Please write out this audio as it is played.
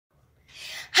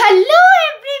Hello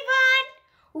everyone,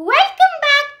 welcome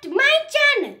back to my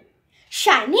channel,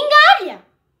 Shining Arya.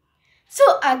 So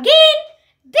again,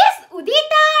 this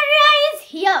Udita Arya is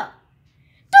here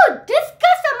to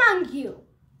discuss among you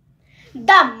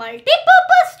the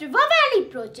multipurpose river valley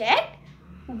project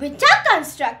which are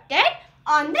constructed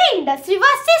on the Indus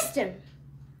River System.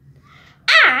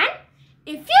 And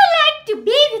if you like to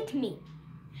be with me,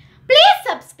 please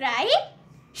subscribe,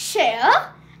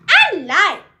 share and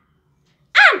like.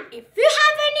 And if you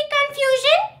have any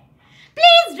confusion,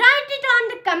 please write it on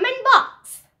the comment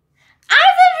box. I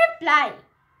will reply.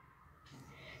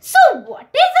 So what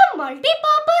is a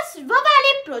multi-purpose river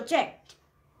valley project?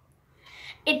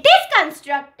 It is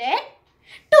constructed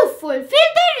to fulfill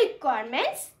the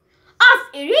requirements of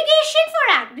irrigation for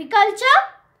agriculture,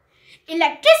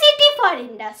 electricity for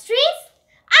industries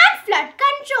and flood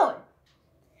control.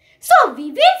 So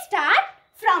we will start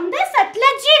from the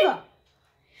Satluj River.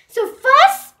 So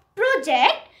first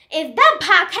project is the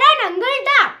Bhakra-Nangal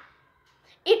Dam.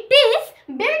 It is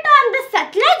built on the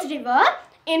Satluj River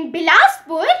in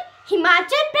Bilaspur,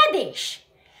 Himachal Pradesh,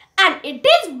 and it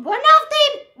is one of the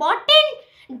important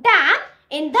dam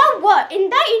in the world, in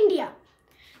the India.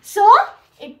 So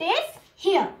it is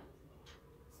here.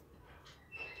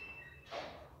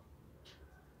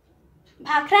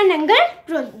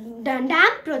 Bhakra-Nangal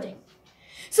Dam project.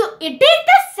 So it is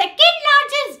the second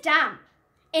largest dam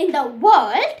in the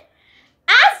world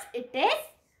as it is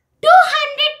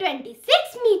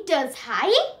 226 meters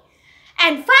high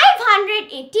and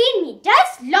 518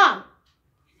 meters long.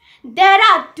 There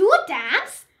are two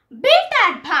dams built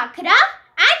at Bhakra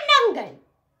and Nangal.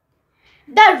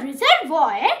 The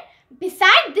reservoir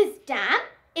beside this dam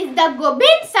is the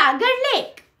Gobind Sagar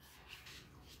Lake.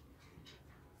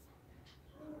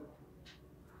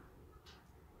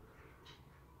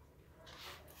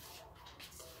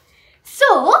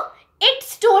 So,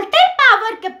 its total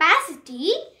power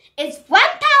capacity is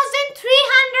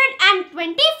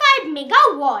 1325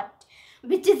 megawatt,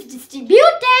 which is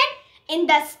distributed in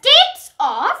the states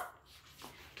of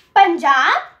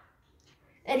Punjab,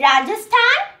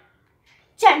 Rajasthan,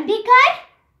 Chandigarh,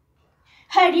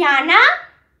 Haryana,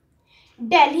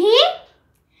 Delhi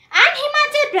and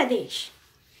Himachal Pradesh.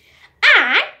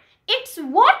 And its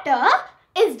water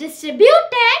is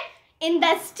distributed in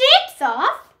the states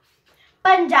of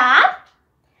Punjab,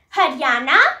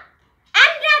 Haryana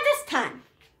and Rajasthan.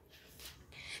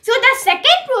 So the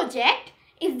second project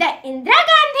is the Indira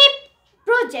Gandhi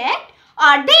project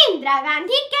or the Indira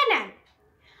Gandhi Canal.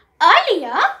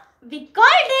 Earlier we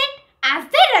called it as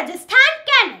the Rajasthan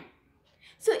Canal.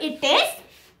 So it is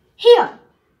here.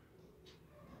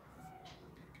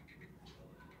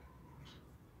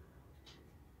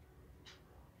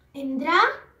 Indira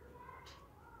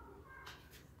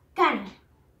Canal.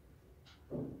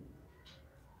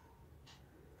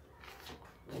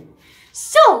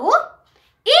 So,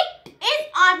 it is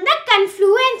on the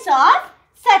confluence of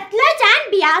Satluj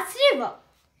and Beas River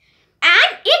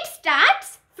and it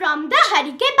starts from the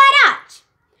Harike Barrage.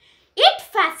 It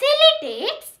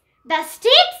facilitates the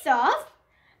states of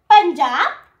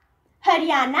Punjab,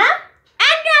 Haryana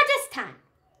and Rajasthan.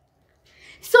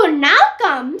 So now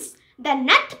comes the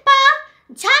Natpa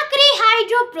Jhakri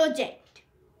Hydro Project.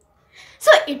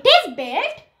 So it is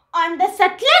built on the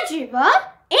Satluj River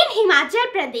in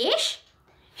Himachal Pradesh.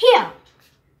 Here,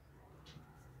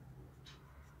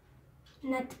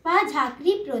 Natpa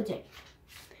Jhakri project,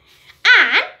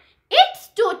 and its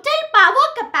total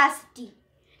power capacity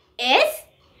is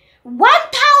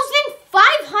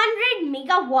 1500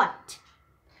 megawatt.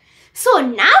 So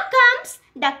now comes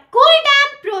the Coal Dam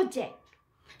project.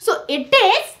 So it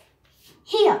is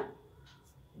here.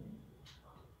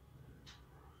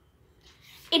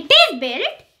 It is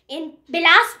built in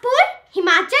Bilaspur,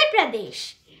 Himachal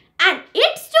Pradesh. And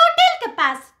its total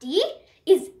capacity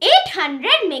is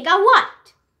 800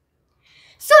 megawatt.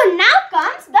 So now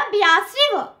comes the Beas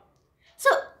River. So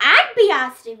at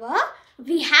Beas River,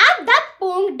 we have the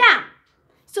Pong Dam.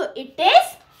 So it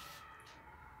is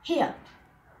here.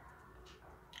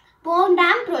 Pong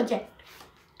Dam project.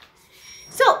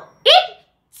 So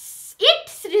its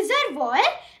reservoir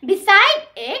beside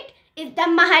it is the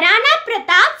Maharana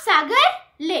Pratap Sagar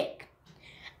Lake.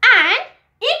 And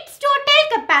its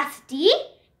total capacity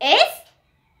is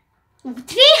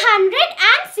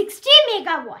 360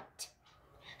 megawatt.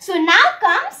 So now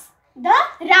comes the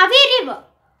Ravi River.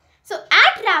 So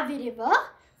at Ravi River,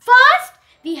 first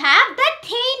we have the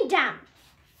Thain Dam.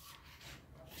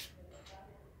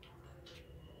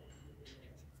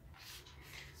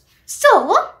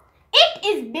 So it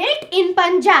is built in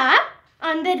Punjab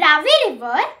on the Ravi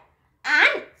River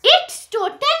and its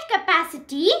total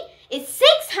capacity is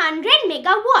 6 600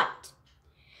 megawatt.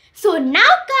 So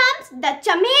now comes the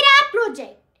Chamera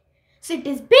project. So it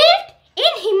is built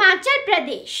in Himachal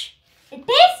Pradesh. It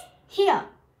is here.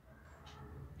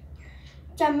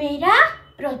 Chamera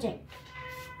project.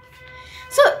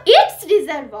 So its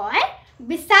reservoir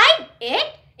beside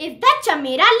it is the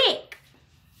Chamera lake.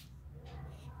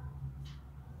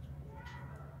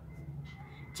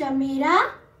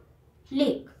 Chamera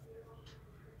lake.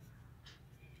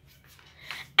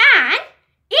 And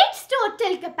its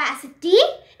total capacity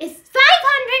is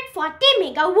 540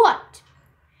 megawatt.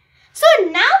 So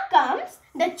now comes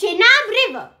the Chenab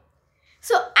River.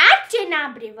 So at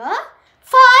Chenab River,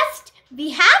 first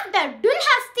we have the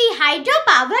Dulhasti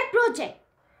hydropower project.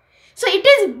 So it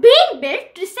is being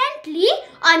built recently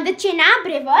on the Chenab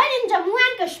River in Jammu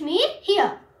and Kashmir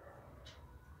here.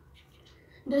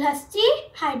 Dulhasti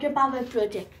hydropower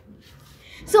project.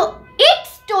 So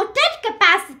its total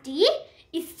capacity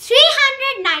is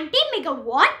 390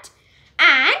 megawatt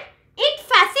and it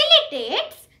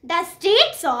facilitates the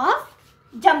states of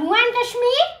Jammu and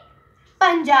Kashmir,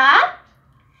 Punjab,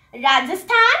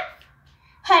 Rajasthan,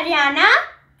 Haryana,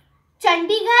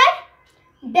 Chandigarh,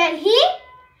 Delhi,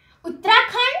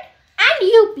 Uttarakhand and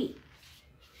UP.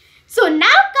 So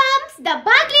now comes the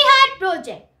Baglihar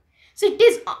project. So it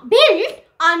is built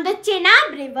on the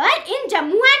Chenab River in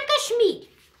Jammu and Kashmir.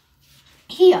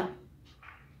 Here.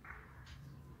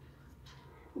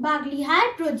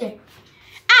 Baglihar project.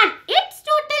 And its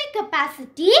total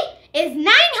capacity is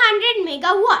 900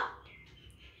 megawatt.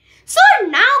 So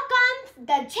now comes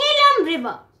the Jhelum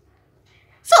River.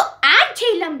 So at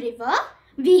Jhelum River,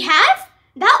 we have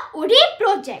the Uri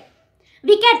project.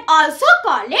 We can also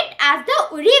call it as the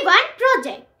Uri 1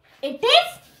 project. It is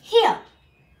here.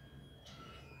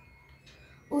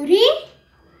 Uri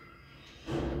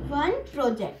 1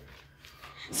 project.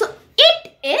 So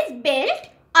it is built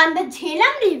on the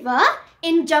Jhelum River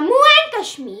in Jammu and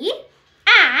Kashmir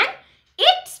and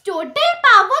its total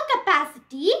power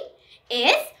capacity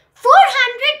is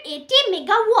 480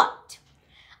 megawatt.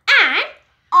 And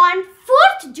on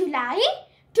 4th July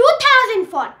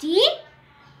 2014,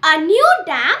 a new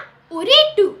dam, Uri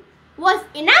 2, was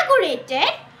inaugurated,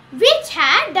 which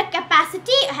had the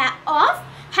capacity of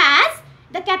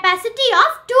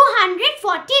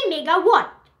 240 megawatt.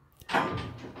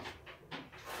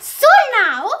 So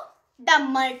now the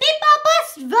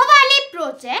Multipurpose River Valley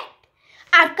project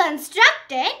are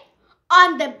constructed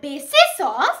on the basis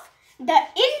of the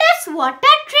Indus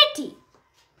Water Treaty.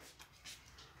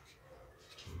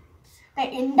 The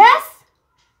Indus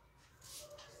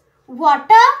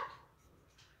Water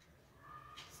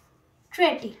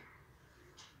Treaty.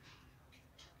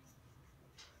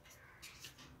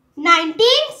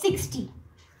 1960.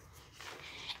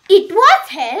 It was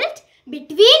held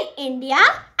between India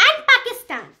and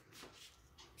Pakistan.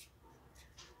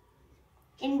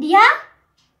 India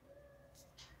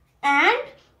and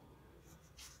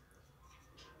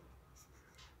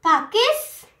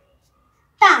Pakistan.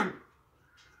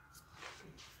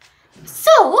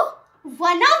 So,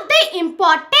 one of the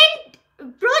important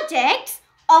projects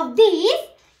of these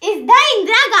is the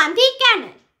Indira Gandhi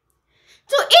Canal.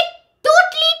 So, it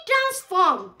totally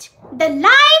transformed the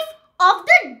life of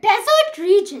the desert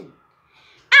region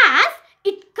as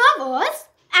it covers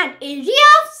an area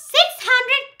of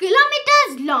 600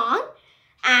 kilometers long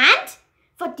and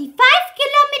 45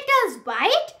 kilometers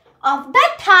wide of the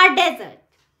Thar Desert.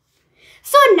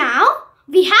 So now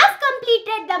we have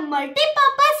completed the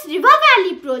Multipurpose River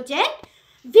Valley project,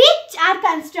 which are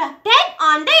constructed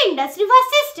on the Indus River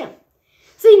System.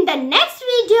 So in the next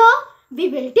video, we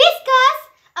will discuss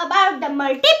about the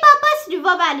Multipurpose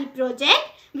River Valley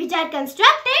project, which are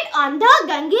constructed on the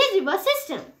Ganges River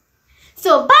System.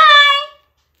 So bye!